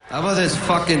How about this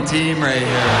fucking team right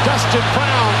here? Dustin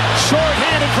Brown,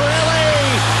 short-handed for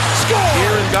LA. Score!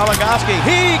 Here is Goligoski.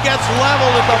 He gets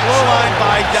leveled at the blue line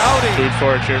by Doughty.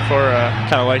 Cheered for,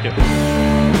 kind of like it.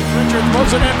 Richard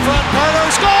throws it in front.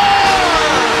 Carter score!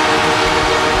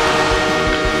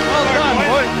 Well done,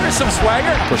 boy. There's some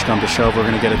swagger. Push come to shove, we're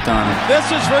going to get it done. This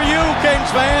is for you,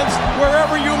 Kings fans,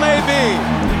 wherever you may be.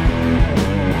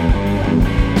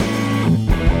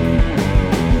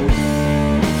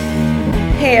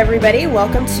 Hey everybody,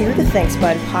 welcome to the Thanks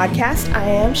Bud podcast. I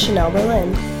am Chanel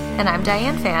Berlin. And I'm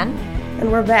Diane Fan.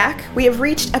 And we're back. We have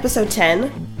reached episode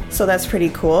 10, so that's pretty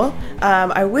cool.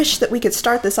 I wish that we could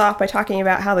start this off by talking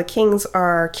about how the Kings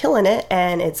are killing it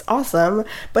and it's awesome,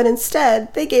 but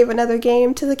instead they gave another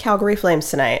game to the Calgary Flames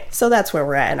tonight. So that's where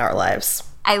we're at in our lives.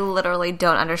 I literally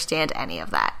don't understand any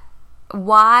of that.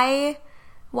 Why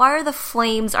are the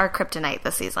Flames our kryptonite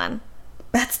this season?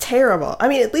 That's terrible. I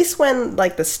mean, at least when,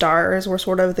 like, the Stars were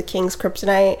sort of the Kings'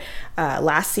 kryptonite,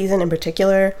 last season in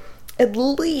particular, at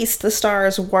least the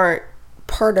Stars weren't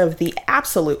part of the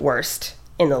absolute worst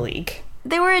in the league.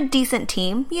 They were a decent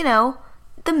team, you know,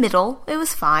 the middle. It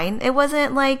was fine. It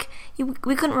wasn't like,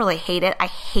 we couldn't really hate it. I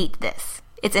hate this.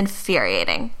 It's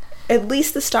infuriating. At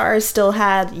least the Stars still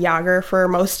had Jágr for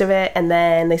most of it, and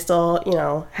then they still, you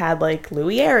know, had, like,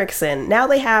 Louis Eriksson. Now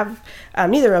they have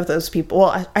neither of those people.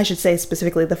 Well, I should say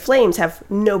specifically the Flames have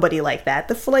nobody like that.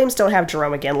 The Flames don't have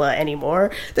Jarome Iginla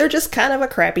anymore. They're just kind of a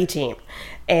crappy team,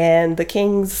 and the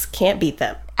Kings can't beat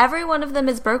them. Every one of them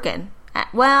is broken.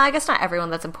 Well, I guess not everyone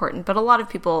that's important, but a lot of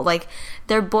people, like,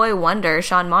 their boy wonder,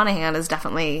 Sean Monahan, is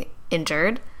definitely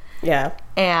injured. Yeah.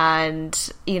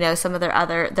 And, you know, some of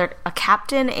they're a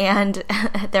captain and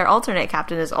their alternate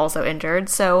captain is also injured.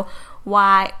 So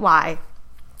why?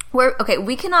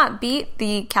 We cannot beat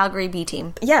the Calgary B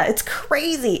team. Yeah, it's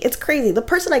crazy. It's crazy. The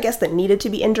person, I guess, that needed to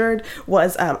be injured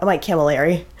was Mike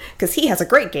Camilleri, because he has a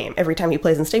great game every time he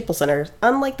plays in Staples Center,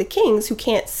 unlike the Kings, who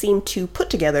can't seem to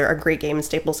put together a great game in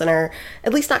Staples Center,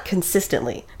 at least not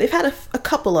consistently. They've had a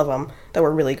couple of them that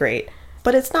were really great,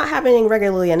 but it's not happening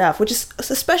regularly enough, which is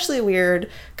especially weird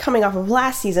coming off of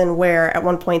last season where at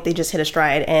one point they just hit a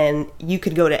stride and you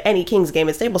could go to any Kings game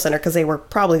at Staples Center because they were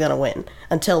probably going to win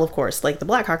until, of course, like the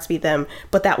Blackhawks beat them,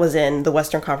 but that was in the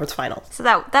Western Conference Finals. So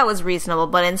that was reasonable,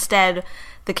 but instead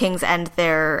the Kings end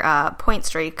their point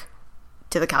streak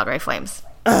to the Calgary Flames.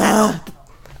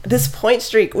 This point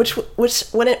streak, which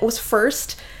when it was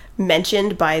first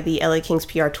mentioned by the LA Kings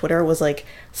PR Twitter, was like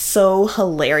so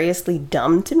hilariously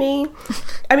dumb to me.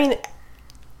 I mean,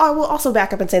 I will also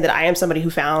back up and say that I am somebody who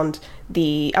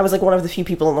I was like one of the few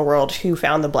people in the world who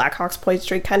found the Blackhawks point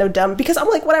streak kind of dumb, because I'm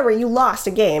like, whatever, you lost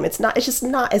a game. It's just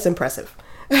not as impressive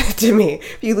to me.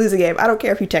 If you lose a game, I don't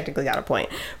care if you technically got a point,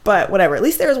 but whatever. At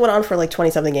least theirs went on for like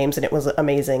 20 something games and it was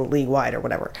amazing league wide or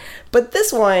whatever. But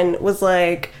this one was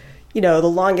like, you know, the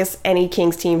longest any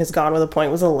Kings team has gone with a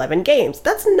point was 11 games.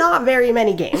 That's not very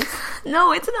many games.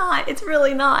 No, it's not. It's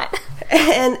really not.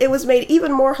 And it was made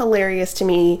even more hilarious to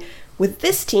me with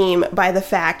this team by the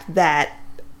fact that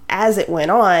as it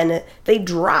went on, they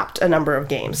dropped a number of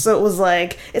games. So it was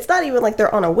like, it's not even like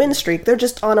they're on a win streak. They're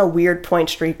just on a weird point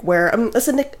streak where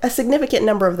a significant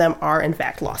number of them are, in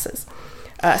fact, losses.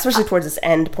 Especially towards this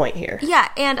end point here. Yeah,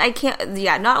 and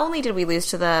not only did we lose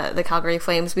to the Calgary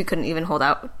Flames, we couldn't even hold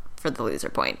out for the loser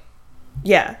point.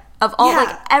 Yeah. Of all,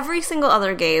 like, every single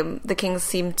other game, the Kings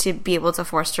seem to be able to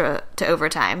force to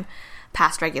overtime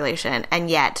past regulation, and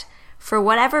yet, for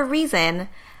whatever reason,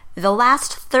 the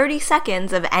last 30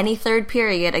 seconds of any third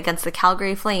period against the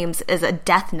Calgary Flames is a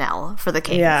death knell for the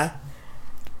Kings. Yeah.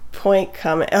 Point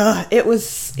coming. That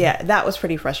was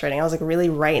pretty frustrating. I was like, really,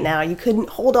 right now? You couldn't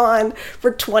hold on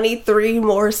for 23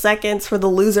 more seconds for the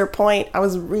loser point? I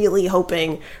was really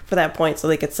hoping for that point so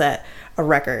they could set a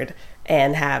record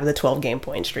and have the 12-game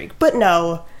point streak. But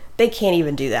no, they can't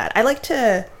even do that. I like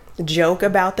to joke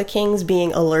about the Kings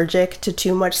being allergic to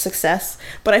too much success,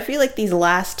 but I feel like these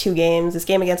last two games, this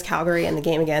game against Calgary and the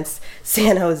game against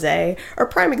San Jose, are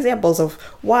prime examples of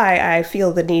why I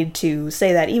feel the need to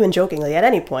say that, even jokingly, at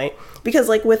any point. Because,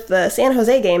 like, with the San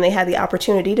Jose game, they had the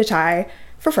opportunity to tie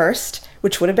for first,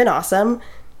 which would have been awesome.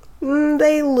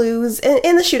 They lose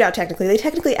in the shootout. They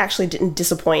technically actually didn't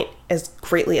disappoint as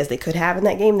greatly as they could have in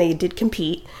that game. They did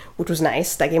compete, which was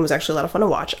nice. That game was actually a lot of fun to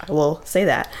watch, I will say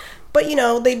that. But, you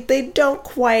know, they don't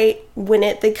quite win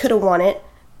it. They could have won it.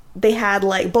 They had,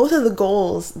 like, both of the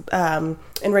goals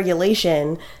in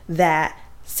regulation that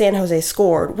San Jose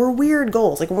scored were weird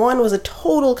goals. Like, one was a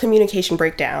total communication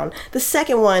breakdown. The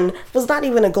second one was not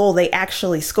even a goal they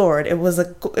actually scored. It was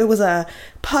a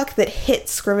puck that hit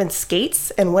Scriven's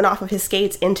skates and went off of his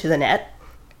skates into the net.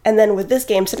 And then with this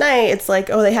game tonight, it's like,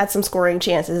 oh, they had some scoring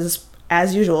chances,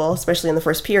 as usual, especially in the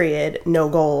first period, no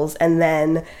goals. And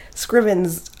then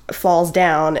Scrivens falls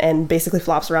down and basically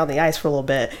flops around the ice for a little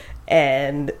bit.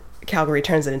 And Calgary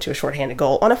turns it into a shorthanded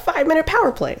goal on a 5-minute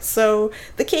power play. So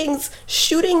the Kings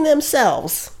shooting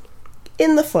themselves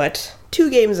in the foot 2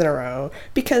 games in a row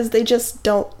because they just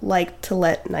don't like to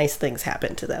let nice things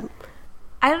happen to them.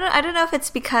 I don't know if it's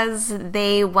because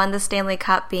they won the Stanley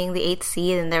Cup being the 8th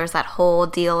seed, and there was that whole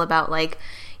deal about, like,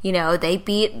 you know, they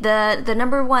beat the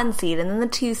number 1 seed, and then the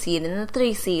 2 seed, and the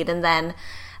 3 seed, and then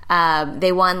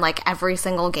they won, like, every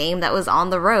single game that was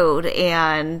on the road,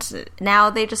 and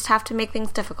now they just have to make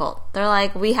things difficult. They're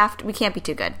like, we can't be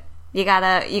too good. You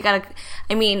gotta,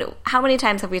 I mean, how many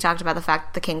times have we talked about the fact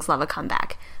that the Kings love a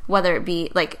comeback? Whether it be,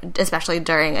 like, especially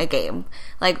during a game.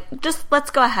 Like, just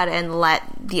let's go ahead and let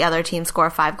the other team score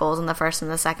 5 goals in the first and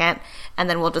the second, and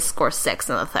then we'll just score 6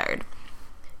 in the third.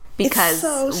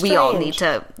 Because we all need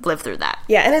to live through that.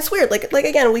 Yeah, and it's weird. Like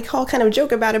again, we all kind of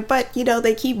joke about it, but, you know,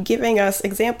 they keep giving us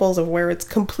examples of where it's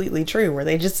completely true, where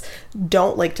they just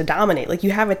don't like to dominate. Like,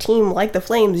 you have a team like the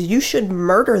Flames, you should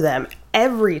murder them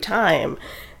every time.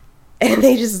 And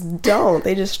they just don't.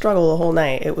 They just struggle the whole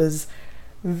night. It was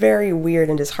very weird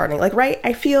and disheartening. Like,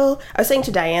 I was saying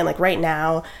to Diane, like, right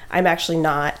now, I'm actually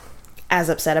not as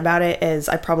upset about it as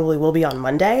I probably will be on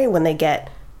Monday when they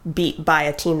get beat by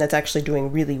a team that's actually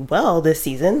doing really well this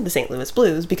season, the St. Louis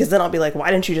Blues, because then I'll be like,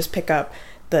 why didn't you just pick up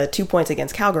the 2 points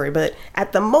against Calgary? But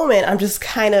at the moment, I'm just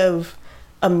kind of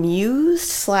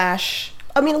amused / a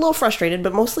little frustrated,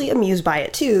 but mostly amused by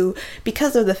it too,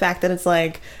 because of the fact that it's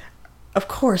like, of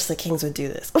course the Kings would do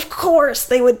this. Of course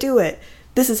they would do it.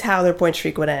 This is how their point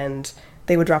streak would end.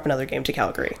 They would drop another game to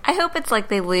Calgary. I hope it's like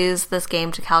they lose this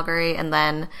game to Calgary and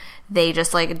then they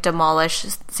just, like, demolish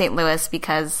St. Louis,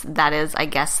 because that is, I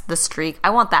guess, the streak. I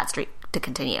want that streak to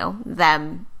continue.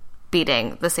 Them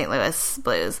beating the St. Louis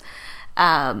Blues.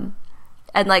 And,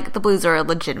 like, the Blues are a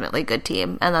legitimately good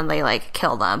team, and then they, like,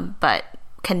 kill them, but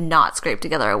cannot scrape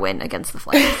together a win against the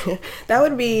Flames. That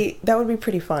would be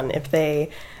pretty fun if they...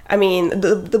 I mean,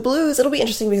 the Blues, it'll be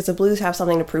interesting because the Blues have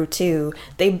something to prove too.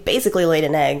 They basically laid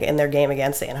an egg in their game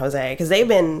against San Jose because they've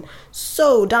been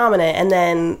so dominant, and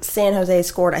then San Jose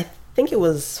scored, I think it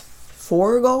was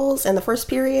 4 goals in the first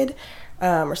period,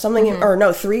 or something, or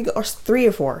no, 3 or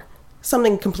 4.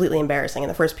 Something completely embarrassing in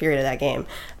the first period of that game.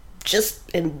 Just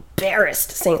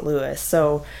embarrassed St. Louis.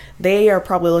 So they are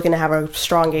probably looking to have a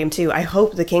strong game too. I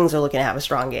hope the Kings are looking to have a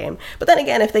strong game. But then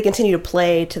again, if they continue to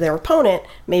play to their opponent,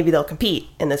 maybe they'll compete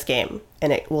in this game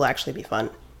and it will actually be fun.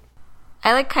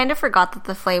 I, like, kind of forgot that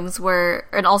the Flames were,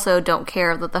 and also don't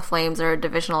care that the Flames are a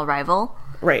divisional rival.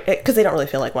 Right, because they don't really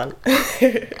feel like one.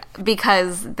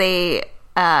 Because they,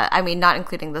 not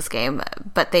including this game,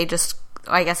 but they just,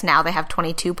 I guess now they have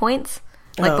 22 points.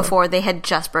 Like, before they had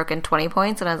just broken 20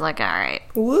 points, and I was like, all right,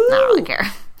 woo! I don't really care.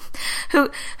 Who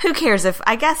cares if,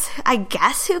 I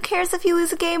guess who cares if you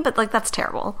lose a game, but, like, that's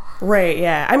terrible. Right,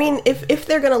 yeah. I mean, if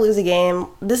they're going to lose a game,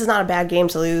 this is not a bad game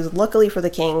to lose. Luckily for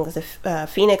the Kings, if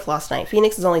Phoenix lost tonight,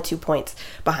 Phoenix is only 2 points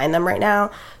behind them right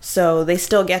now, so they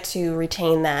still get to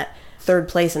retain that 3rd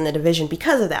place in the division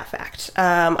because of that fact.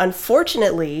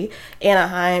 Unfortunately,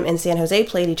 Anaheim and San Jose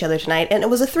played each other tonight, and it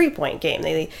was a 3-point game.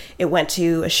 It went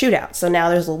to a shootout, so now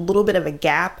there's a little bit of a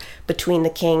gap between the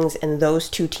Kings and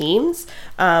those 2 teams.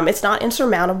 It's not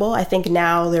insurmountable. I think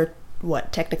now they're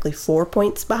technically 4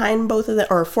 points behind both of them,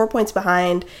 or 4 points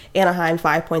behind Anaheim,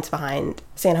 5 points behind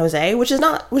San Jose, which is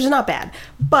not bad,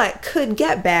 but could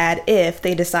get bad if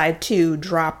they decide to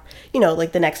drop,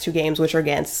 like the next 2 games, which are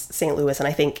against St. Louis and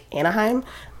I think Anaheim.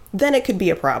 Then it could be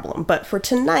a problem. But for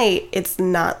tonight, it's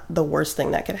not the worst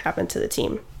thing that could happen to the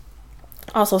team.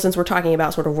 Also, since we're talking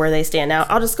about sort of where they stand now,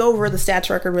 I'll just go over the stats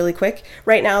record really quick.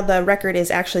 Right now, the record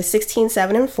is actually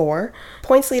 16-7-4.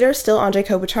 Points leader, still Andrei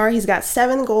Kopitar. He's got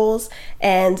 7 goals,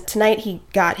 and tonight he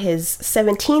got his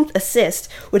 17th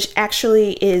assist, which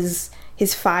actually is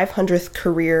his 500th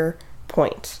career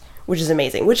point, which is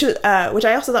amazing. Which I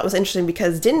also thought was interesting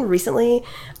because didn't recently...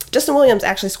 Justin Williams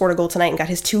actually scored a goal tonight and got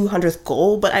his 200th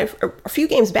goal, but a few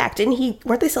games back,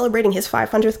 weren't they celebrating his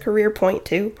 500th career point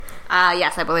too?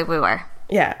 Yes, I believe we were.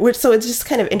 Yeah, so it's just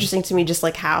kind of interesting to me just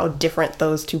like how different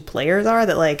those 2 players are,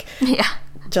 that like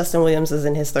Justin Williams is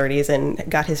in his 30s and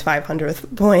got his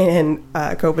 500th point, and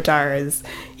Kopitar is,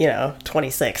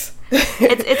 26.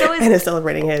 It's always and is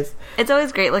celebrating his. It's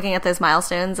always great looking at those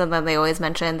milestones, and then they always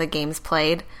mention the games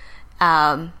played.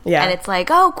 And it's like,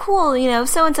 oh, cool,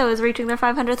 so-and-so is reaching their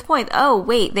 500th point. Oh,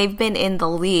 wait, they've been in the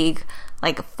league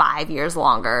like 5 years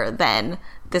longer than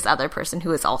this other person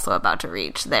who is also about to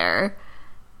reach their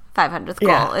 500th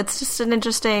goal. It's just an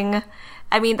interesting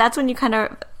I mean, that's when you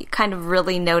kind of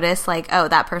really notice, like, oh,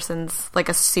 that person's like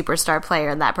a superstar player,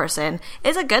 and that person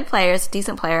is a good player, is a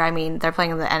decent player. I mean, they're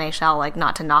playing in the NHL, like,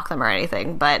 not to knock them or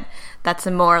anything, but that's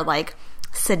a more like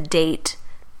sedate,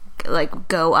 like,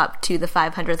 go up to the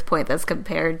 500th point as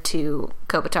compared to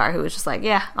Kopitar, who was just like,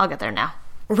 yeah, I'll get there now.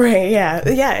 Right, yeah.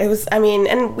 Yeah, it was, I mean,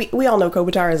 and we all know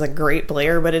Kopitar is a great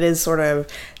player, but it is sort of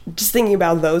just thinking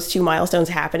about those two milestones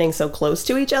happening so close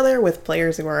to each other with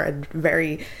players who are at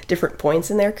very different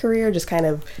points in their career just kind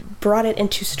of brought it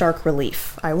into stark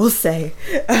relief, I will say.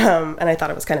 And I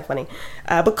thought it was kind of funny.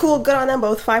 But cool, good on them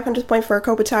both. 500th point for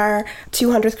Kopitar,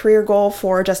 200th career goal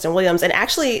for Justin Williams. And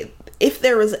actually, if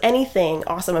there was anything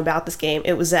awesome about this game,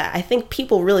 it was that I think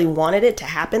people really wanted it to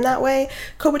happen that way.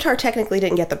 Kopitar technically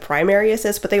didn't get the primary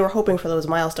assist, but they were hoping for those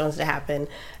milestones to happen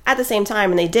at the same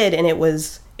time, and they did, and it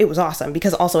was awesome,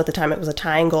 because also at the time it was a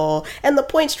tying goal, and the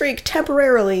point streak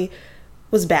temporarily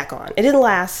was back on. It didn't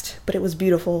last, but it was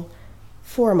beautiful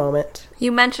for a moment.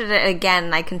 You mentioned it again,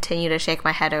 and I continue to shake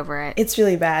my head over it. It's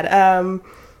really bad.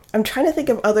 I'm trying to think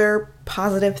of other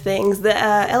positive things. The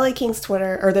LA Kings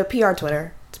Twitter, or their PR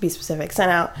Twitter, to be specific,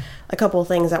 sent out a couple of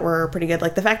things that were pretty good.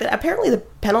 Like the fact that apparently the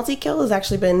penalty kill has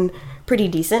actually been pretty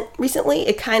decent recently.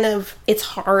 It's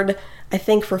hard, I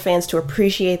think, for fans to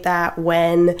appreciate that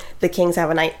when the Kings have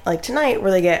a night like tonight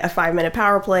where they get a 5-minute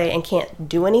power play and can't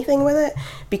do anything with it,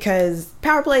 because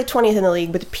power play 20th in the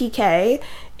league, but the PK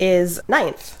is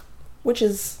 9th, which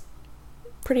is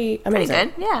pretty amazing.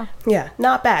 Pretty good, yeah. Yeah,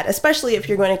 not bad, especially if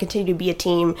you're going to continue to be a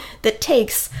team that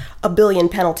takes 1 billion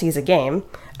penalties a game.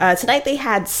 Tonight they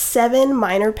had 7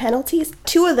 minor penalties.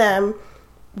 2 of them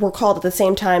were called at the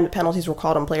same time the penalties were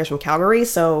called on players from Calgary,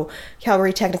 so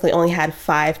Calgary technically only had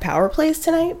 5 power plays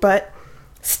tonight, but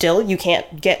still, you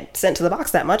can't get sent to the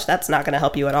box that much. That's not going to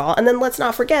help you at all. And then let's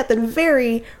not forget that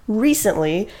very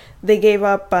recently they gave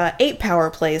up 8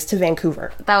 power plays to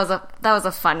Vancouver. That was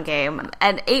a fun game,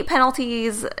 and 8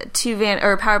 penalties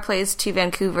to power plays to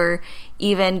Vancouver,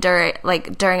 even during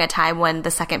a time when the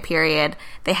second period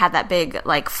they had that big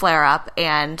like flare up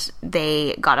and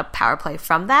they got a power play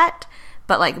from that.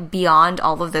 But like beyond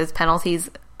all of those penalties,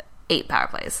 8 power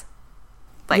plays.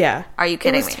 Like, yeah, are you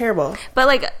kidding me? It was terrible. But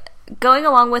like, going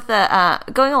along with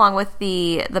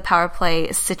the power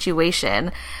play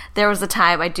situation, there was a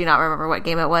time, I do not remember what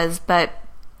game it was, but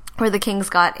where the Kings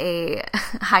got a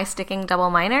high sticking double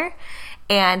minor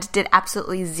and did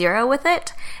absolutely zero with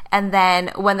it. And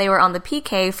then when they were on the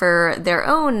PK for their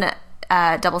own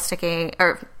double sticking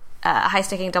or high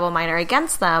sticking double minor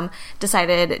against them,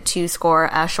 decided to score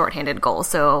a shorthanded goal.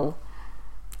 So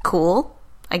cool,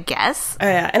 I guess.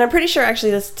 Yeah, and I'm pretty sure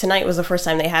actually tonight was the first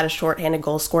time they had a shorthanded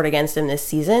goal scored against them this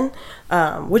season,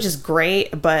 which is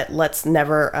great, but let's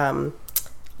not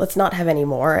have any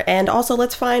more. And also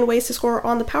let's find ways to score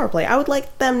on the power play. I would like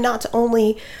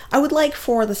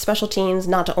for the special teams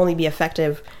not to only be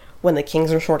effective when the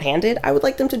Kings are shorthanded. I would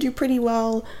like them to do pretty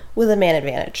well with a man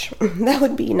advantage. That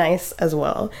would be nice as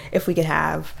well if we could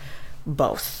have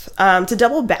both. To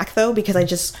double back though, because I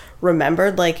just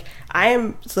remembered, like, I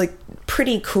am like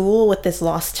pretty cool with this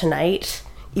loss tonight,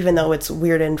 even though it's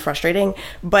weird and frustrating,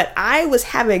 but I was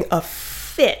having a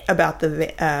fit about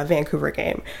the Vancouver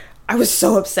game. I was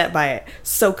so upset by it,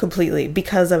 so completely,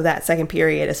 because of that second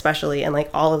period especially, and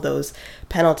like all of those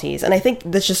penalties. And I think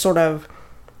that's just sort of,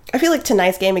 I feel like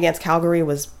tonight's game against Calgary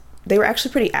they were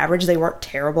actually pretty average. They weren't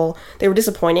terrible. They were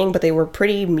disappointing, but they were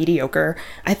pretty mediocre.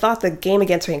 I thought the game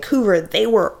against Vancouver, they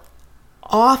were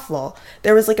awful.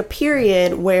 There was like a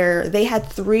period where they had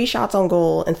 3 shots on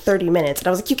goal in 30 minutes. And I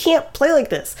was like, you can't play like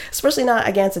this, especially not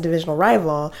against a divisional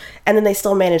rival. And then they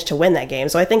still managed to win that game.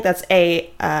 So I think that's a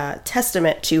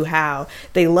testament to how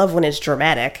they love when it's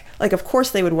dramatic. Like, of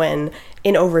course they would win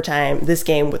in overtime this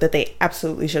game that they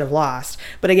absolutely should have lost.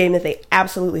 But a game that they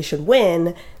absolutely should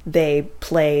win, they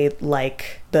play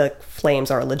like the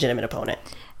Flames are a legitimate opponent.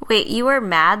 Wait, you were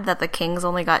mad that the Kings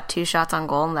only got 2 shots on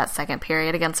goal in that second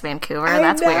period against Vancouver?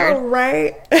 That's weird.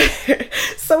 Right?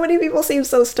 So many people seem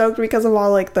so stoked because of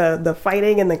all like the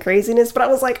fighting and the craziness, but I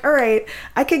was like, all right,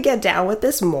 I could get down with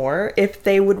this more if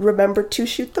they would remember to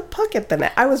shoot the puck at the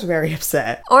net. I was very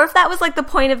upset. Or if that was like the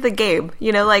point of the game,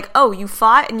 you know, like, oh, you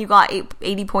fought and you got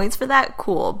 80 points for that?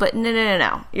 Cool. But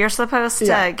no. You're supposed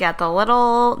to get the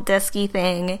little disky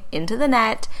thing into the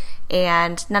net.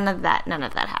 And none of that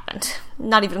happened.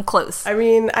 Not even close. I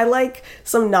mean, I like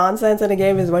some nonsense in a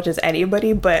game as much as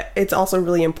anybody, but it's also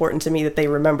really important to me that they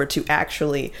remember to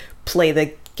actually play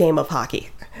the game of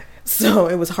hockey. So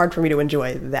it was hard for me to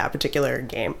enjoy that particular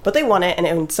game. But they won it,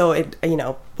 and so it,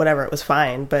 whatever, it was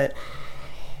fine. But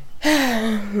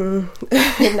And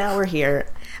now we're here.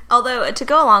 Although, to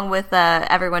go along with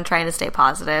everyone trying to stay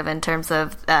positive in terms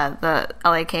of the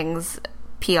LA Kings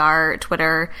PR,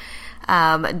 Twitter,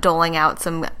 doling out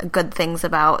some good things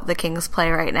about the Kings play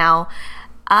right now,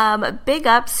 big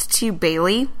ups to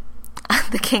Bailey,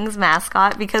 the Kings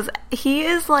mascot, because he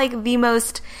is like the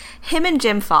most... Him and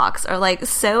Jim Fox are like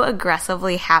so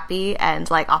aggressively happy and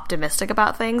like optimistic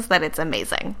about things that it's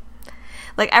amazing.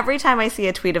 Like, every time I see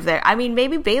a tweet of theirs, I mean,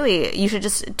 maybe Bailey, you should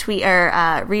just tweet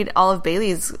or read all of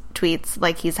Bailey's tweets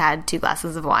like he's had 2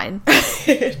 glasses of wine.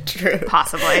 True.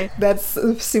 Possibly. That's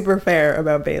super fair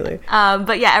about Bailey.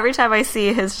 But yeah, every time I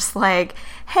see his just like,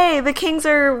 hey, the Kings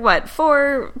are,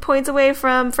 4 points away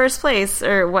from first place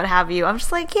or what have you. I'm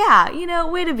just like, yeah,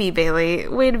 way to be, Bailey.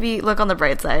 Way to be, look on the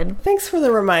bright side. Thanks for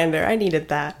the reminder. I needed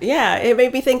that. Yeah, it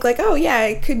made me think like, oh yeah,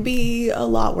 it could be a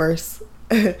lot worse.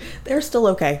 They're still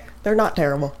okay. They're not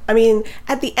terrible. I mean,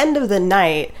 at the end of the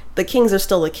night, the Kings are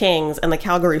still the Kings, and the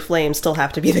Calgary Flames still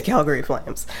have to be the Calgary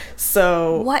Flames.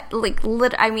 So... What?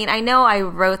 I mean, I know I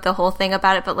wrote the whole thing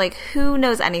about it, but, who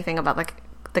knows anything about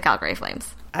the Calgary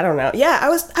Flames? I don't know. Yeah, I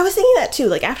was thinking that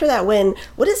too. After that win,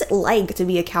 what is it like to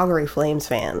be a Calgary Flames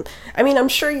fan? I mean, I'm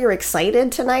sure you're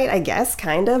excited tonight, I guess,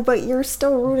 kind of, but you're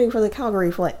still rooting for the Calgary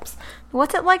Flames.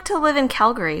 What's it like to live in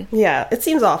Calgary? Yeah, it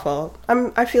seems awful.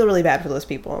 I feel really bad for those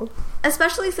people.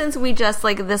 Especially since we just,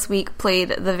 this week played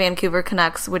the Vancouver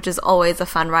Canucks, which is always a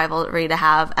fun rivalry to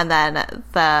have, and then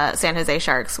the San Jose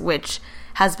Sharks, which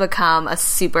has become a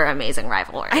super amazing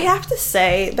rivalry. I have to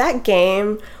say, that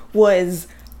game was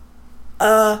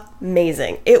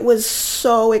amazing. It was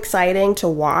so exciting to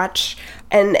watch.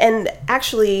 And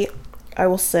actually, I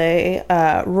will say,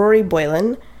 Rory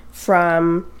Boylan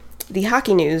from the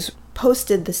Hockey News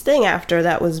posted this thing after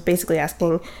that was basically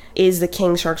asking, is the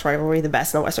Kings-Sharks rivalry the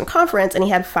best in the Western Conference? And he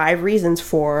had 5 reasons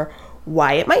for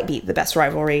why it might be the best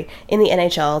rivalry in the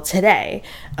NHL today.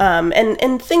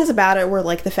 And things about it were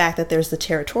like the fact that there's the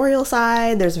territorial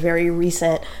side, there's very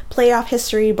recent playoff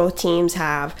history, both teams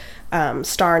have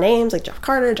star names like Jeff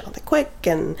Carter, Jonathan Quick,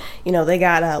 and they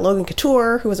got Logan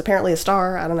Couture, who was apparently a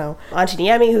star, I don't know,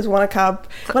 Antoniemi, who's won a cup,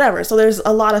 whatever. So there's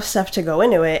a lot of stuff to go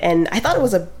into it, and I thought it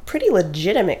was a pretty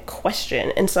legitimate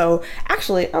question. And so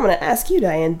actually I'm going to ask you,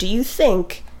 Diane, do you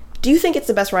think it's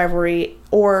the best rivalry,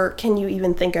 or can you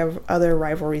even think of other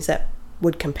rivalries that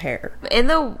would compare? In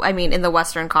the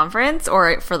Western Conference,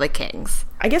 or for the Kings?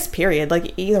 I guess period,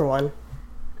 either one.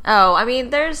 Oh, I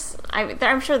mean,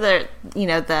 I'm sure that,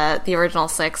 the original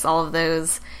 6, all of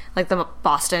those, the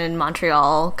Boston and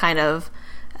Montreal kind of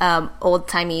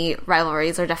old-timey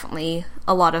rivalries are definitely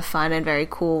a lot of fun and very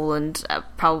cool and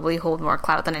probably hold more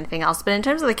clout than anything else. But in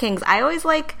terms of the Kings, I always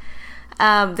like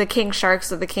the Kings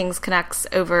Sharks or the Kings Canucks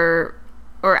over,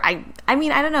 or I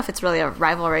mean, I don't know if it's really a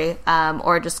rivalry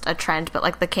or just a trend,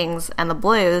 but the Kings and the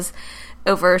Blues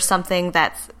over something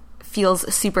that's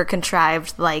feels super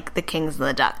contrived, like the Kings and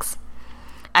the Ducks.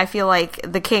 I feel like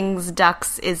the Kings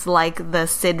Ducks is like the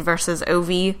Sid versus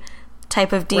Ovi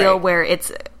type of deal, right, where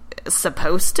it's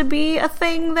supposed to be a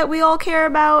thing that we all care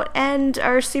about and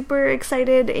are super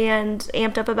excited and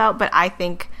amped up about, but I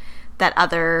think that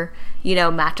other,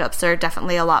 matchups are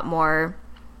definitely a lot more,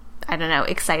 I don't know,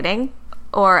 exciting,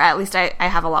 or at least I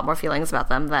have a lot more feelings about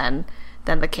them than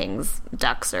the Kings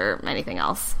Ducks or anything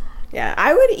else. Yeah,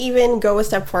 I would even go a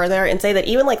step further and say that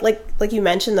even like you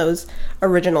mentioned those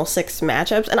original 6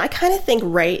 matchups, and I kind of think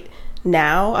right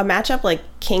now a matchup like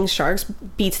Kings Sharks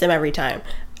beats them every time.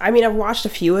 I mean, I've watched a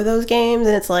few of those games,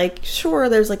 and it's sure,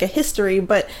 there's a history,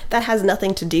 but that has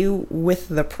nothing to do with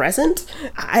the present.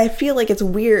 I feel like it's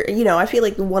weird, I feel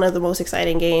like one of the most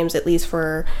exciting games, at least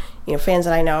for, fans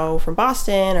that I know from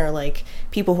Boston, or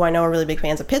people who I know are really big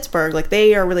fans of Pittsburgh,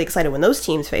 they are really excited when those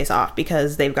teams face off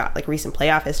because they've got recent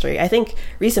playoff history. I think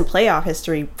recent playoff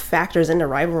history factors into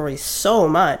rivalries so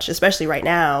much, especially right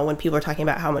now when people are talking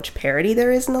about how much parity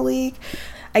there is in the league.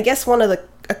 I guess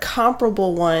a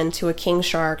comparable one to a Kings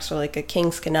Sharks or a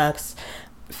Kings Canucks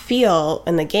feel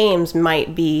in the games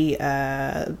might be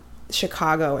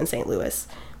Chicago and St. Louis,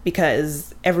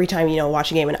 because every time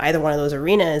watch a game in either one of those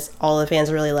arenas, all the fans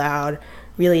are really loud,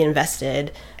 really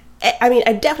invested. I mean,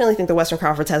 I definitely think the Western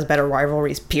Conference has better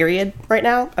rivalries, period, right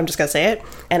now. I'm just gonna say it.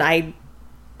 And I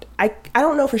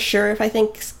don't know for sure if I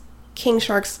think Kings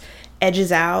Sharks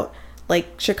edges out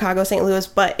Chicago, St. Louis,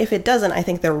 but if it doesn't, I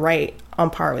think they're right on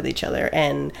par with each other,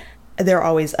 and they're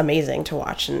always amazing to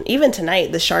watch. And even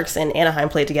tonight, the Sharks and Anaheim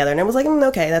played together, and it was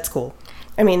okay, that's cool.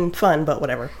 I mean, fun, but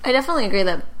whatever. I definitely agree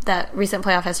that recent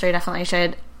playoff history definitely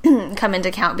should come into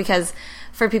account, because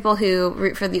for people who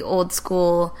root for the old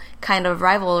school kind of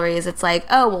rivalries, it's oh,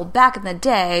 well, back in the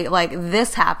day,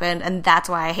 this happened, and that's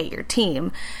why I hate your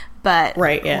team. But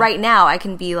right now I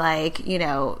can be like, you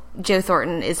know, Joe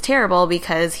Thornton is terrible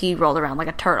because he rolled around like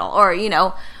a turtle, or, you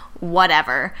know,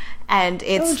 whatever. And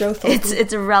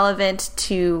it's relevant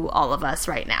to all of us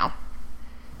right now.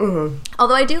 Mm-hmm.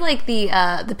 Although I do like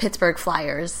the Pittsburgh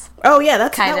Flyers. Oh yeah,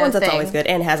 that one's that's always good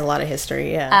and has a lot of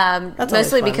history. Yeah, that's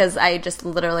mostly because I just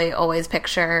literally always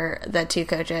picture the two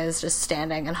coaches just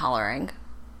standing and hollering.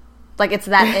 Like, it's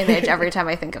that image every time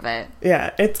I think of it.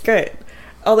 Yeah, it's good.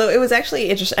 Although it was actually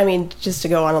interesting. I mean, just to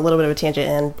go on a little bit of a tangent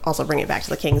and also bring it back to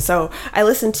the Kings. So I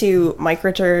listened to Mike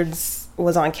Richards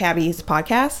was on Cabby's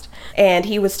podcast, and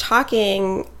he was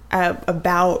talking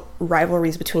about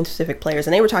rivalries between specific players,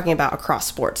 and they were talking about across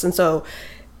sports. And so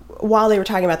while they were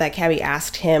talking about that, Cabby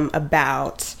asked him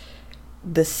about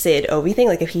the Sid Ovi thing,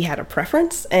 like if he had a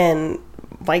preference, and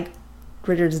Mike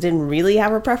Richards didn't really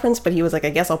have a preference, but he was like, I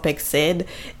guess I'll pick Sid.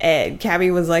 And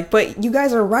Cabby was like, but you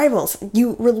guys are rivals.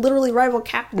 You were literally rival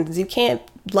captains. You can't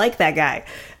like that guy.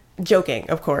 Joking,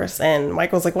 of course. And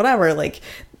Michael's like, whatever. Like,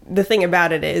 the thing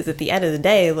about it is, at the end of the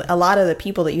day, a lot of the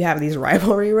people that you have these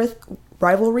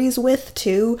rivalries with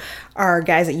too are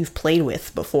guys that you've played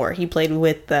with before. He played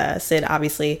with Sid,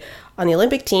 obviously, on the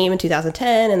Olympic team in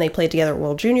 2010, and they played together at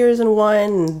World Juniors and won.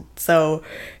 And so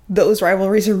those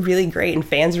rivalries are really great, and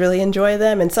fans really enjoy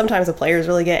them, and sometimes the players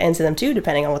really get into them too,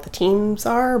 depending on what the teams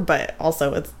are. But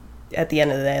also, it's at the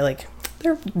end of the day, like,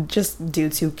 they're just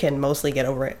dudes who can mostly get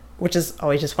over it, which is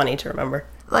always just funny to remember.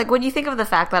 Like, when you think of the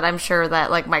fact that I'm sure that,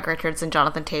 like, Mike Richards and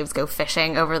Jonathan Toews go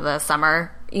fishing over the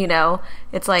summer, you know,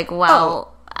 it's like,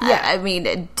 well, yeah. I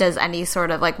mean, does any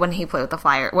sort of, like, when he played with the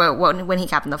Flyers, when he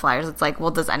captained the Flyers, it's like,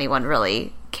 well, does anyone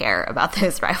really care about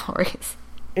those rivalries?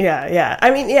 Yeah.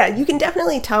 I mean, yeah, you can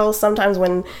definitely tell sometimes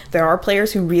when there are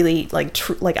players who really, like,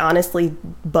 honestly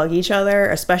bug each other,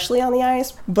 especially on the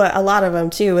ice. But a lot of them,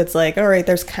 too, it's like, all right,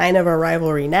 there's kind of a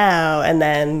rivalry now, and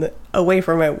then away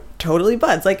from it, totally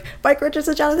buds. Like, Mike Richards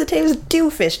and Jonathan Toews do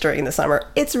fish during the summer.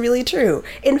 It's really true.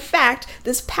 In fact,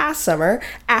 this past summer,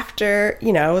 after,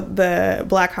 you know, the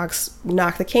Blackhawks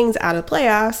knocked the Kings out of the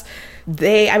playoffs,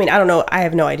 I don't know, I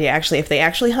have no idea actually if they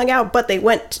actually hung out, but they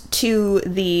went to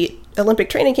the Olympic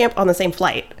training camp on the same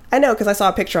flight. I know, because I saw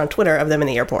a picture on Twitter of them in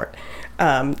the airport.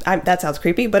 That sounds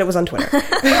creepy, but it was on Twitter.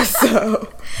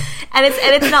 So, and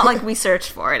it's not like we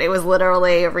searched for it. It was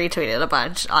literally retweeted a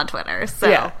bunch on Twitter.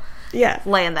 So yeah,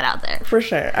 laying that out there for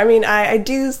sure. I mean, I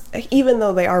do, even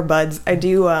though they are buds, I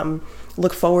do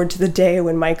look forward to the day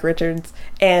when Mike Richards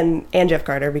and Jeff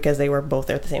Carter, because they were both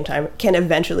there at the same time, can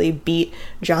eventually beat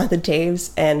Jonathan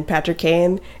Toews and Patrick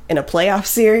Kane in a playoff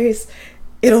series.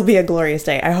 It'll be a glorious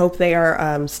day. I hope they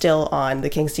are still on the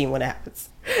Kings team when it happens.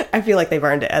 I feel like they've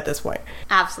earned it at this point.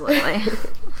 Absolutely.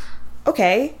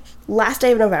 Okay, last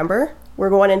day of November.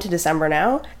 We're going into December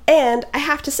now. And I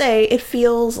have to say, it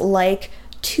feels like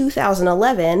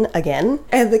 2011 again,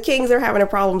 and the Kings are having a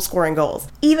problem scoring goals.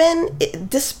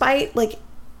 Despite, like,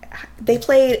 they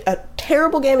played a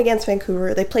terrible game against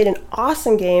Vancouver. They played an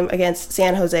awesome game against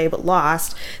San Jose, but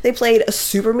lost. They played a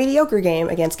super mediocre game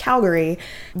against Calgary.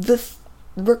 The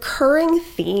recurring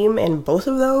theme in both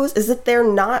of those is that they're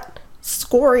not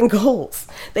scoring goals.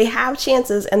 They have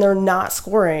chances and they're not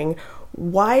scoring.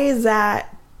 Why is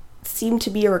that seem to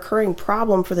be a recurring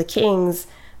problem for the Kings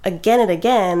again and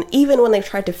again, even when they've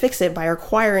tried to fix it by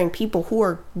acquiring people who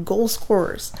are goal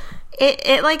scorers?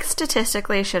 It like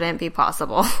statistically shouldn't be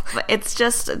possible. It's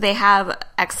just they have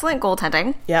excellent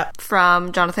goaltending. Yep.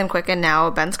 From Jonathan Quick and now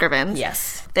Ben Scrivens.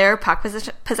 Yes. Their puck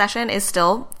possession is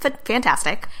still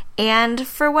fantastic. And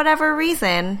for whatever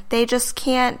reason, they just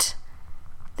can't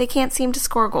seem to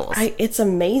score goals. It's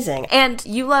amazing. And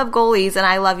you love goalies and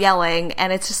I love yelling.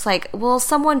 And it's just like, will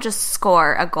someone just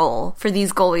score a goal for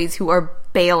these goalies who are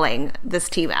bailing this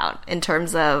team out in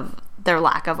terms of their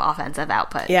lack of offensive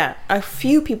output? Yeah. A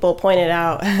few people pointed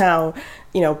out how,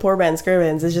 you know, poor Ben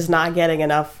Scrivens is just not getting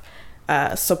enough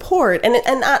support, and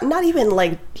not even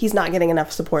like he's not getting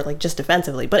enough support like just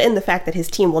defensively, but in the fact that his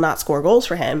team will not score goals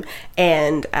for him.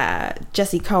 And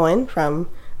Jesse Cohen from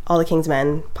All the Kings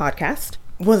Men podcast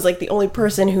was like the only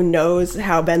person who knows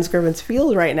how Ben Scrivens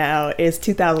feels right now is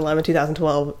 2011,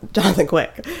 2012 Jonathan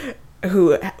Quick,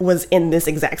 who was in this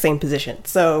exact same position.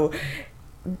 So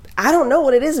I don't know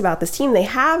what it is about this team. They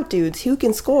have dudes who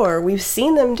can score. We've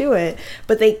seen them do it,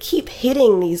 but they keep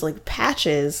hitting these like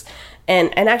patches.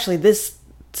 And actually this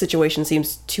situation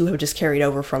seems to have just carried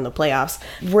over from the playoffs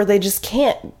where they just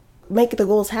can't make the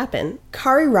goals happen.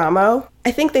 Kari Ramo,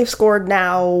 I think they've scored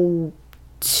now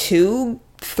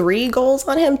 2-3 goals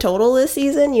on him total this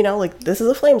season. You know, like, this is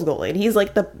a Flames goalie. And he's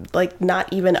like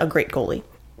not even a great goalie.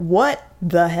 What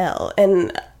the hell?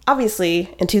 And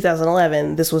obviously in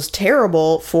 2011, this was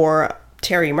terrible for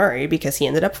Terry Murray because he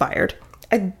ended up fired.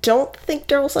 I don't think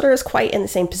Daryl Sutter is quite in the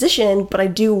same position, but I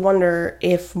do wonder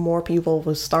if more people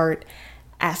will start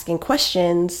asking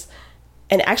questions.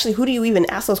 And actually, who do you even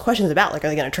ask those questions about? Like, are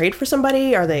they going to trade for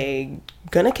somebody? Are they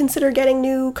going to consider getting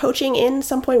new coaching in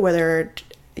some point, whether,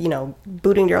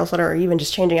 booting Daryl Sutter or even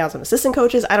just changing out some assistant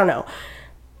coaches? I don't know.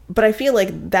 But I feel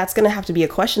like that's going to have to be a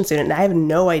question soon, and I have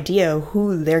no idea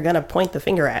who they're going to point the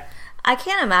finger at. I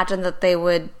can't imagine that they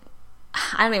would...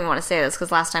 I don't even want to say this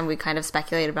because last time we kind of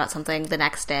speculated about something the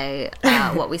next day.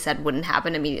 What we said wouldn't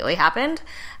happen immediately happened.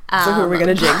 So who are we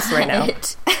going to jinx right now?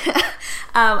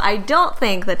 I don't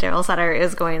think that Daryl Sutter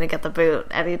is going to get the boot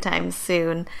anytime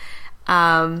soon.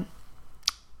 But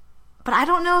I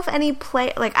don't know if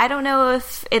I don't know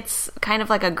if it's kind of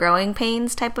like a growing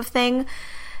pains type of thing.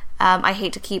 I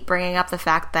hate to keep bringing up the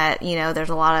fact that, there's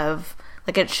a lot of...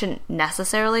 it shouldn't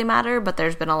necessarily matter, but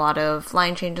there's been a lot of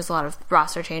line changes, a lot of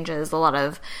roster changes, a lot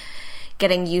of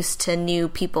getting used to new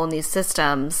people in these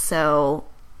systems. So,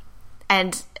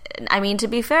 and I mean, to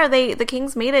be fair, the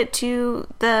Kings made it to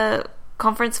the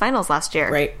conference finals last year.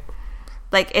 Right.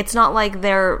 It's not like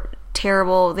they're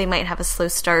terrible. They might have a slow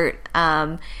start.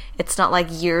 It's not like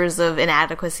years of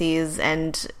inadequacies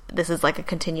and this is like a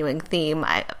continuing theme.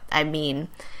 I mean,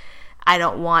 I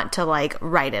don't want to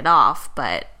write it off,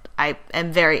 but I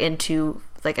am very into,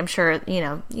 I'm sure,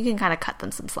 you can kind of cut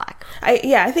them some slack.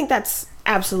 I think that's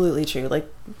absolutely true.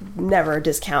 Never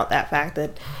discount that fact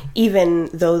that even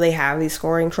though they have these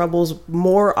scoring troubles,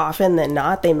 more often than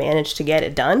not, they manage to get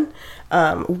it done,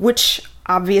 which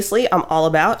obviously I'm all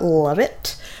about. Love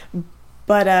it.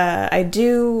 But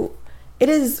it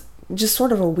is just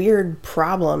sort of a weird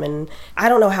problem, and I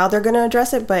don't know how they're going to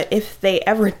address it, but if they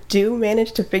ever do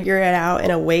manage to figure it out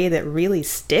in a way that really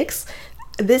sticks,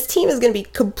 this team is going to be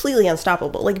completely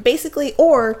unstoppable. Basically,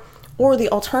 or the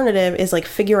alternative is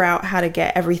figure out how to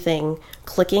get everything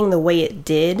clicking the way it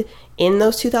did in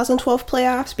those 2012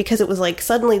 playoffs, because it was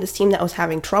suddenly this team that was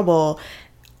having trouble,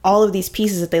 all of these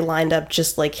pieces that they lined up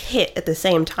just hit at the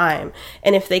same time.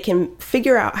 And if they can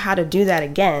figure out how to do that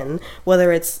again,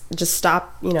 whether it's just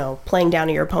stop, playing down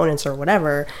to your opponents or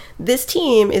whatever, this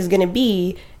team is going to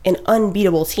be an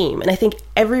unbeatable team. And I think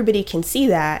everybody can see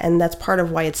that, and that's part of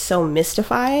why it's so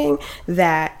mystifying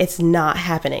that it's not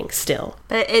happening still.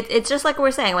 But it's just like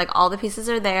we're saying, all the pieces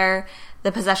are there,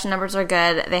 the possession numbers are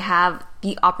good, they have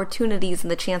the opportunities and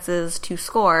the chances to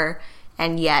score,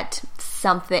 and yet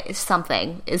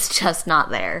something is just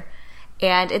not there.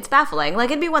 And it's baffling.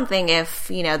 It'd be one thing if,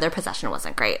 their possession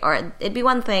wasn't great, or it'd be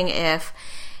one thing if,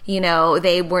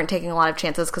 they weren't taking a lot of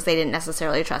chances because they didn't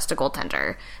necessarily trust a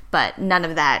goaltender. But none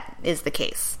of that is the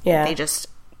case. Yeah. They just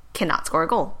cannot score a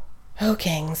goal. Oh,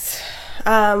 Kings.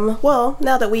 Well,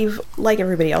 now that we've, like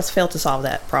everybody else, failed to solve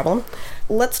that problem,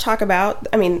 let's talk about,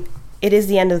 it is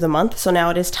the end of the month, so now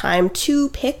it is time to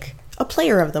pick a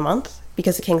player of the month,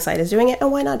 because the Kings site is doing it,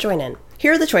 and why not join in?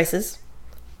 Here are the choices.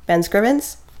 Ben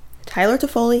Scrivens, Tyler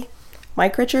Toffoli,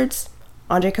 Mike Richards,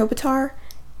 Andre Kopitar,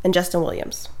 and Justin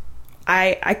Williams.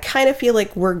 I kind of feel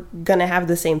like we're going to have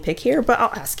the same pick here, but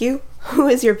I'll ask you, who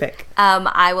is your pick?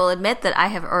 I will admit that I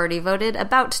have already voted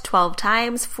about 12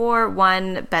 times for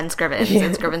one Ben Scrivens. Yeah.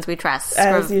 And Scrivens we trust.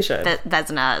 As you should.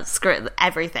 Vezina,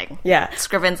 everything. Yeah.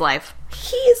 Scrivens life.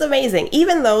 He is amazing.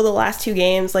 Even though the last two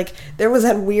games, there was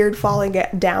that weird falling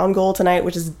down goal tonight,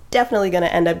 which is definitely going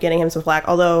to end up getting him some flack,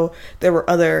 although there were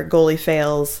other goalie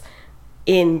fails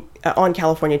on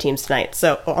California teams tonight,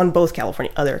 so on both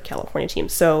other California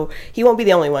teams, so he won't be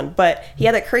the only one. But he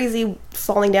had that crazy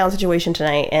falling down situation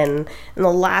tonight, and in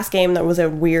the last game that was a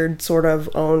weird sort of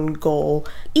own goal.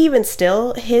 Even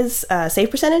still, his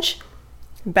save percentage,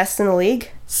 best in the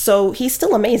league, so he's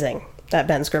still amazing, that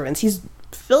Ben Scrivens. He's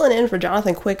filling in for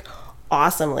Jonathan Quick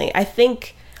awesomely. I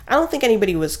don't think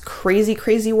anybody was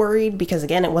crazy worried, because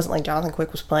again, it wasn't like Jonathan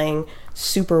Quick was playing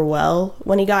super well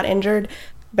when he got injured.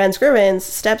 Ben Scrivens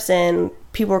steps in.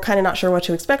 People were kind of not sure what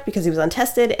to expect because he was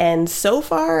untested, and so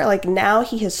far, now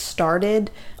he has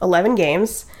started 11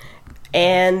 games,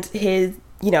 and he's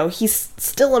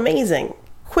still amazing.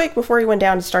 Quick, before he went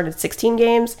down, he started 16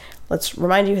 games. Let's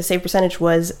remind you, his save percentage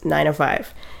was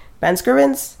 905. Ben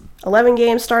Scrivens, 11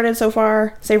 games started so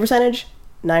far, save percentage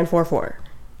 944.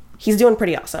 He's doing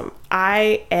pretty awesome.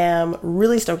 I am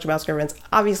really stoked about Scrivens.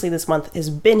 Obviously, this month has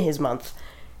been his month.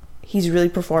 He's really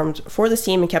performed for this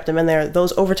team and kept them in there.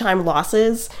 Those overtime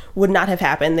losses would not have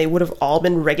happened. They would have all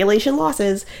been regulation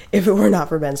losses if it were not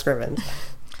for Ben Scrivens.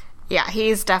 Yeah,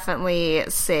 he's definitely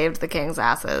saved the Kings'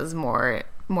 asses more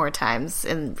times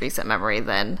in recent memory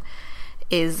than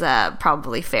is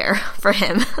probably fair for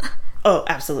him. Oh,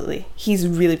 absolutely. He's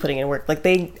really putting in work.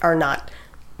 They are not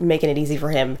making it easy for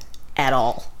him at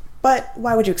all. But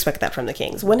why would you expect that from the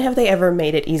Kings? When have they ever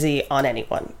made it easy on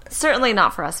anyone? Certainly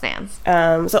not for us fans.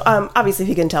 Obviously, if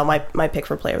you can tell, my pick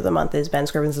for player of the month is Ben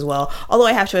Scrivens as well. Although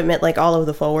I have to admit, like, all of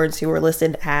the forwards who were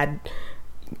listed had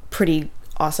pretty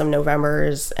awesome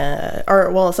Novembers, some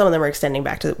of them are extending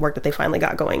back to the work that they finally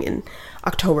got going in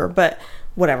October, but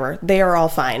whatever. They are all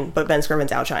fine, but Ben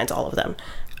Scrivens outshines all of them.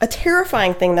 A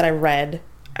terrifying thing that I read,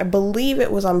 I believe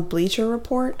it was on Bleacher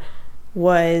Report,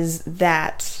 was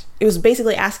that it was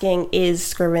basically asking, is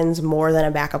Scrivens more than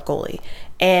a backup goalie?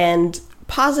 And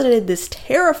posited this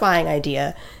terrifying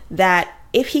idea that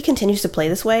if he continues to play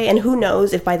this way, and who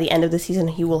knows if by the end of the season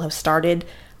he will have started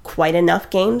quite enough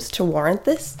games to warrant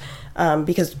this,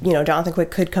 because, Jonathan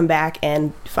Quick could come back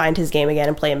and find his game again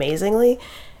and play amazingly.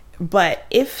 But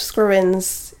if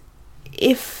Scrivens,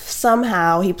 if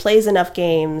somehow he plays enough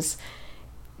games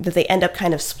that they end up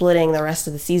kind of splitting the rest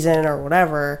of the season or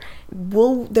whatever,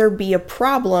 will there be a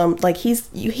problem? Like,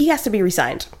 he has to be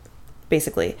re-signed,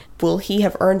 basically. Will he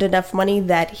have earned enough money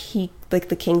that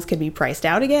the Kings could be priced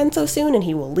out again so soon and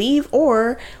he will leave?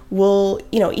 Or will,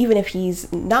 even if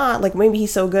he's not, like, maybe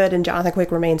he's so good and Jonathan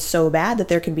Quick remains so bad that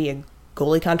there could be a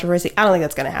goalie controversy? I don't think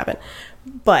that's going to happen.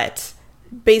 But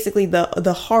basically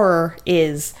the horror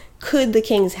is, could the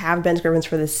Kings have Ben Scrivens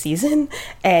for this season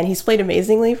and he's played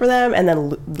amazingly for them, and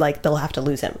then they'll have to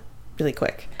lose him really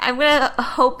quick? I'm gonna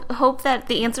hope that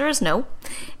the answer is no,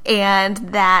 and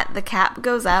that the cap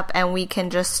goes up and we can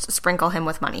just sprinkle him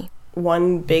with money.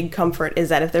 One big comfort is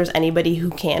that if there's anybody who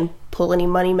can pull any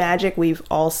money magic, we've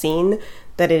all seen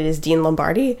that it is Dean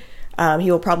Lombardi.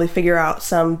 He will probably figure out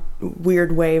some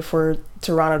weird way for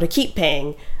Toronto to keep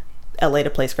paying LA to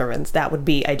play Scrivens. That would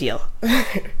be ideal.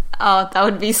 Oh, that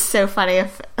would be so funny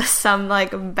if some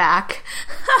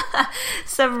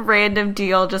some random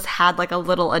deal just had like a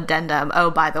little addendum.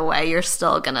 Oh, by the way, you're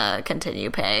still gonna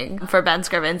continue paying for Ben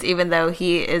Scrivens, even though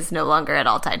he is no longer at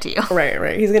all tied to you.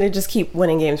 Right. He's gonna just keep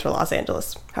winning games for Los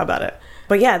Angeles. How about it?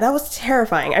 But yeah, that was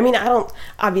terrifying. I mean,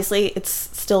 obviously it's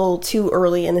still too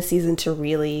early in the season to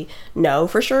really know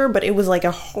for sure, but it was like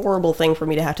a horrible thing for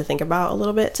me to have to think about a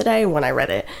little bit today when I read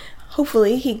it.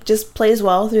 Hopefully he just plays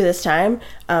well through this time.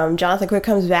 Jonathan Quick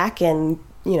comes back and,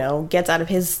 gets out of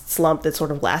his slump that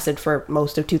sort of lasted for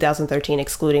most of 2013,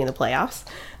 excluding the playoffs.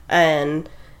 And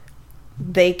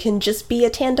they can just be a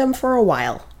tandem for a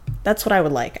while. That's what I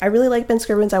would like. I really like Ben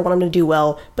Scrivens. I want him to do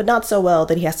well, but not so well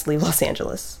that he has to leave Los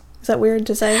Angeles. Is that weird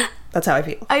to say? That's how I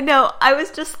feel. I know. I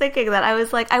was just thinking that. I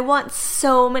was like, I want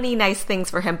so many nice things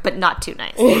for him, but not too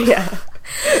nice. Yeah.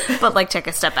 But take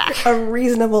a step back. A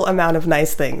reasonable amount of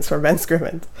nice things for Ben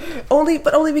Scrivens.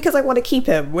 But only because I want to keep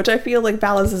him, which I feel like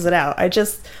balances it out. I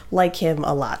just like him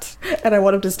a lot. And I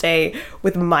want him to stay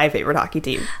with my favorite hockey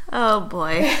team. Oh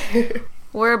boy.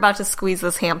 We're about to squeeze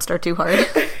this hamster too hard.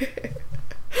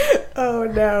 Oh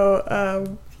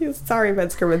no. Sorry, Ben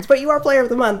Scrivens, but you are player of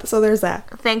the month, so there's that.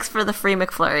 Thanks for the free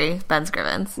McFlurry, Ben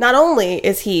Scrivens. Not only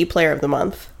is he player of the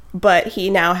month, but he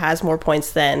now has more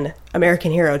points than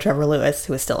American hero Trevor Lewis,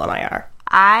 who is still on IR.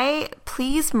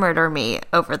 Please murder me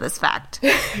over this fact.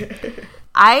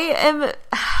 I'm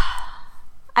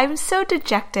so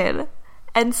dejected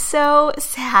and so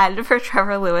sad for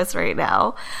Trevor Lewis right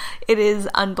now. It is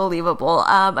unbelievable.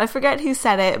 I forget who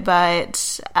said it, but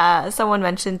someone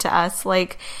mentioned to us,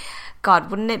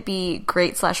 God, wouldn't it be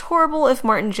great/horrible if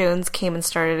Martin Jones came and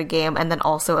started a game and then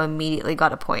also immediately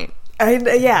got a point?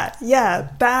 Yeah.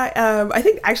 That I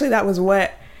think actually that was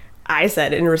what I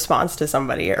said in response to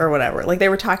somebody or whatever. They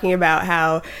were talking about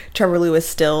how Trevor Lewis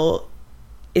still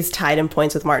is tied in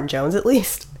points with Martin Jones, at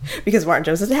least, because Martin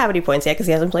Jones doesn't have any points yet because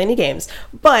he hasn't played any games.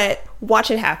 But watch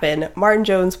it happen. Martin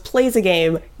Jones plays a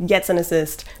game, gets an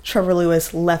assist. Trevor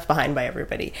Lewis left behind by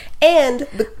everybody. And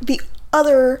the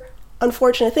other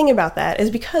unfortunate thing about that is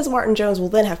because Martin Jones will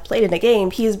then have played in a game,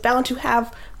 he is bound to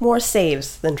have more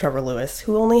saves than Trevor Lewis,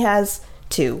 who only has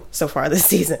 2 so far this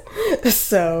season.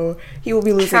 So he will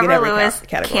be losing in every category.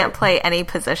 Trevor Lewis can't play any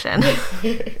position.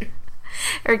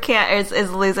 Or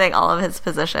is losing all of his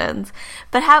positions.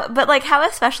 But how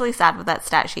especially sad would that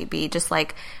stat sheet be? Just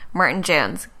Martin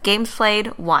Jones, games played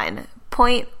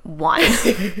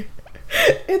 1.1.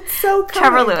 It's so kind.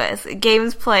 Trevor Lewis,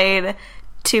 games played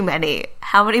too many.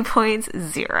 How many points?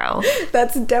 0.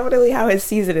 That's definitely how his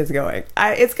season is going.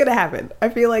 It's gonna happen. I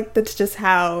feel like that's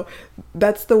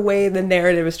the way the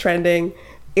narrative is trending.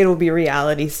 It'll be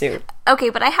reality soon.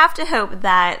 Okay, but I have to hope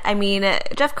that,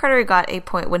 Jeff Carter got a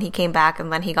point when he came back,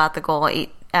 and then he got the goal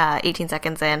 18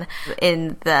 seconds in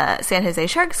the San Jose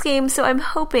Sharks game, so I'm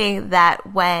hoping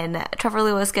that when Trevor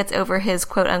Lewis gets over his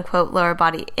quote-unquote lower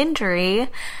body injury,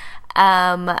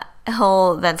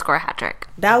 he'll then score a hat trick.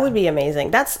 That would be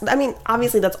amazing.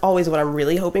 Obviously that's always what I'm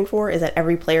really hoping for, is that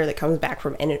every player that comes back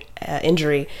from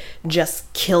injury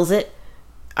just kills it.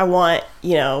 I want,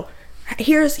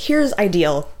 here's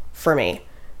ideal for me.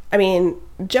 I mean,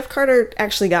 Jeff Carter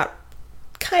actually got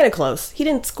kind of close. He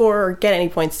didn't score or get any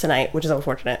points tonight, which is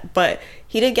unfortunate, but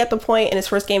he did get the point in his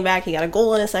first game back. He got a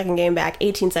goal in his second game back,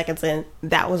 18 seconds in.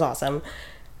 That was awesome.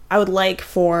 I would like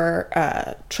for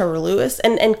Trevor Lewis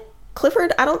and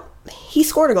Clifford, he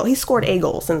scored a goal. He scored a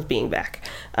goal since being back.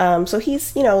 So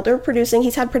he's, they're producing.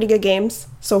 He's had pretty good games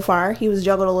so far. He was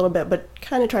juggled a little bit, but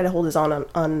kind of tried to hold his own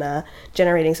on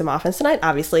generating some offense tonight.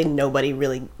 Obviously, nobody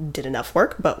really did enough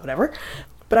work, but whatever.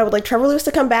 But I would like Trevor Lewis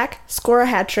to come back, score a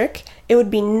hat trick. It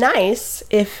would be nice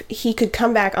if he could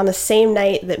come back on the same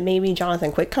night that maybe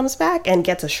Jonathan Quick comes back and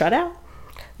gets a shutout.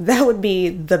 That would be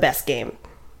the best game.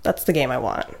 That's the game I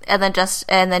want. And then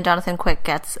Jonathan Quick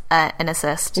gets an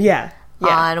assist. Yeah.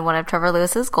 On one of Trevor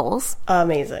Lewis's goals.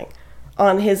 Amazing.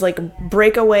 On his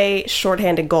breakaway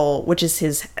shorthanded goal, which is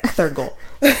his third goal.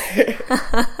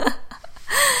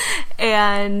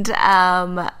 And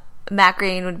Matt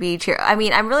Green would be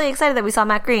I'm really excited that we saw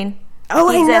Matt Green. Oh,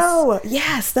 I know.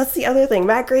 Yes, that's the other thing.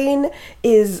 Matt Green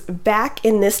is back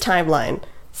in this timeline.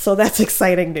 So that's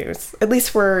exciting news. At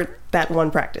least for that one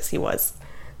practice he was.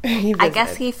 I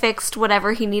guess he fixed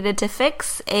whatever he needed to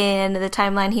fix in the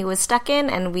timeline he was stuck in,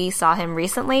 and we saw him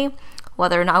recently.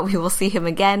 Whether or not we will see him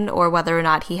again, or whether or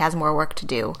not he has more work to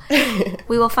do,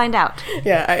 we will find out.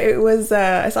 Yeah, it was.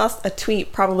 I saw a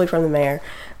tweet, probably from the mayor,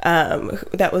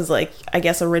 that was I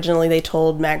guess originally they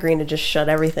told Matt Green to just shut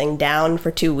everything down for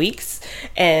 2 weeks,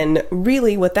 and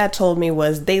really what that told me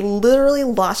was they literally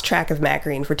lost track of Matt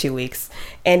Green for 2 weeks,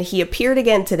 and he appeared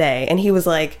again today, and he was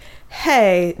like,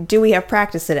 hey, do we have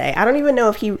practice today? I don't even know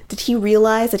if did he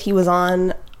realize that he was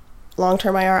on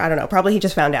long-term IR? I don't know. Probably he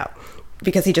just found out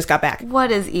because he just got back.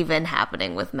 What is even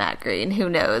happening with Matt Green? Who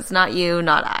knows? Not you,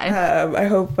 not I. I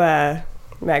hope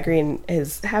Matt Green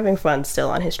is having fun still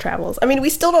on his travels. I mean, we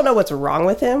still don't know what's wrong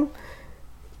with him.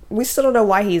 We still don't know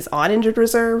why he's on injured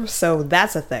reserve, so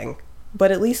that's a thing.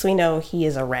 But at least we know he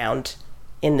is around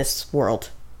in this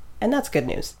world. And that's good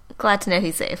news. Glad to know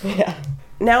he's safe. Yeah.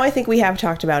 Now I think we have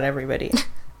talked about everybody.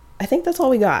 I think that's all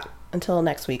we got until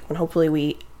next week, when hopefully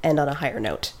we end on a higher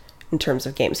note in terms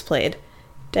of games played.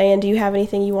 Diane, do you have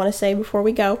anything you want to say before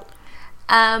we go?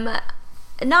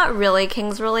 Not really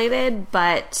Kings related,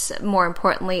 but more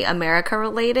importantly America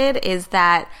related, is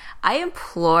that I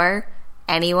implore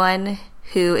anyone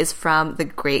who is from the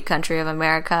great country of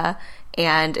America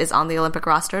and is on the Olympic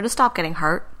roster to stop getting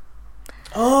hurt.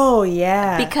 Oh,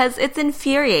 yeah. Because it's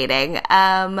infuriating.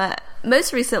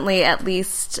 Most recently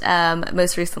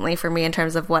for me in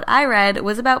terms of what I read,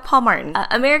 was about Paul Martin.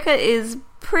 America is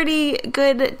pretty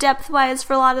good depth-wise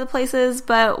for a lot of the places,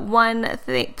 but one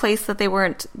place that they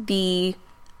weren't the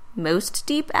most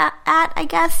deep at I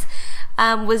guess,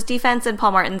 was defense, and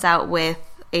Paul Martin's out with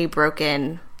a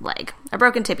broken leg, a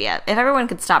broken tibia. If everyone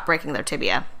could stop breaking their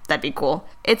tibia, that'd be cool.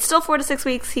 It's still 4 to 6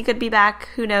 weeks. He could be back.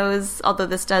 Who knows? Although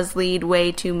this does lead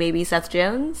way to maybe Seth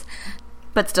Jones.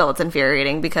 But still, it's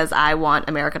infuriating because I want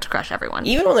America to crush everyone.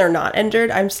 Even when they're not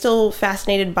injured, I'm still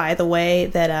fascinated by the way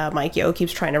that Mike Yeo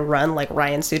keeps trying to run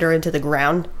Ryan Suter into the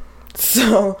ground.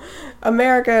 So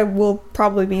America will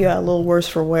probably be a little worse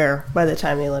for wear by the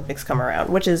time the Olympics come around,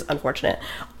 which is unfortunate.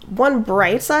 One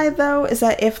bright side, though, is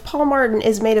that if Paul Martin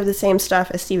is made of the same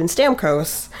stuff as Steven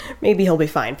Stamkos, maybe he'll be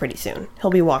fine pretty soon.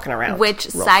 He'll be walking around. Which,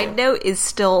 side note, is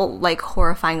still,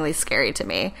 horrifyingly scary to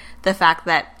me. The fact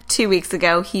that 2 weeks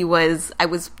ago we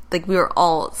were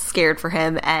all scared for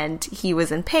him, and he was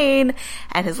in pain,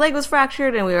 and his leg was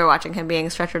fractured, and we were watching him being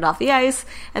stretchered off the ice,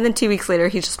 and then 2 weeks later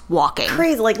he's just walking.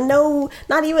 Crazy, no,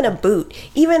 not even a boot.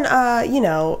 Even,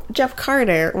 Jeff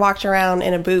Carter walked around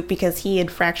in a boot because he had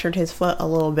fractured his foot a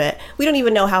little bit. We don't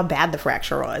even know how bad the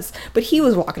fracture was, but he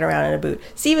was walking around in a boot.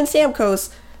 Steven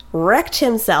Stamkos wrecked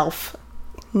himself.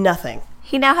 Nothing.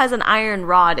 He now has an iron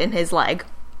rod in his leg.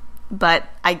 But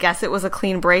I guess it was a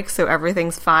clean break, so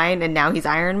everything's fine, and now he's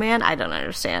Iron Man? I don't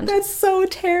understand. That's so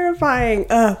terrifying.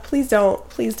 Please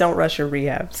don't rush your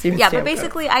rehab, Steven Stamkos. But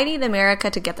basically, I need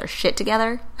America to get their shit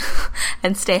together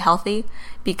and stay healthy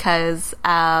because,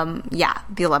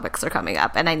 the Olympics are coming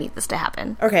up, and I need this to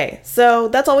happen. Okay, so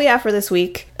that's all we have for this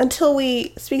week. Until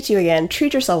we speak to you again,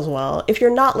 treat yourselves well. If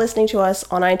you're not listening to us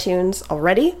on iTunes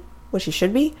already, which you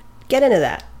should be, get into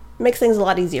that. It makes things a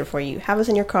lot easier for you. Have us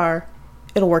in your car.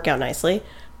 It'll work out nicely.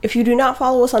 If you do not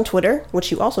follow us on Twitter,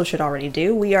 which you also should already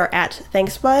do, we are at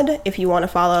ThanksBud. If you want to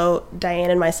follow Diane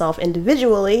and myself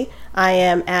individually, I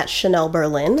am at Chanel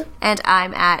Berlin. And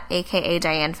I'm at AKA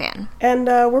Diane Fan. And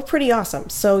we're pretty awesome,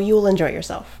 so you will enjoy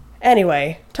yourself.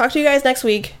 Anyway, talk to you guys next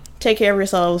week. Take care of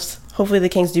yourselves. Hopefully the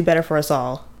Kings do better for us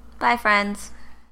all. Bye, friends.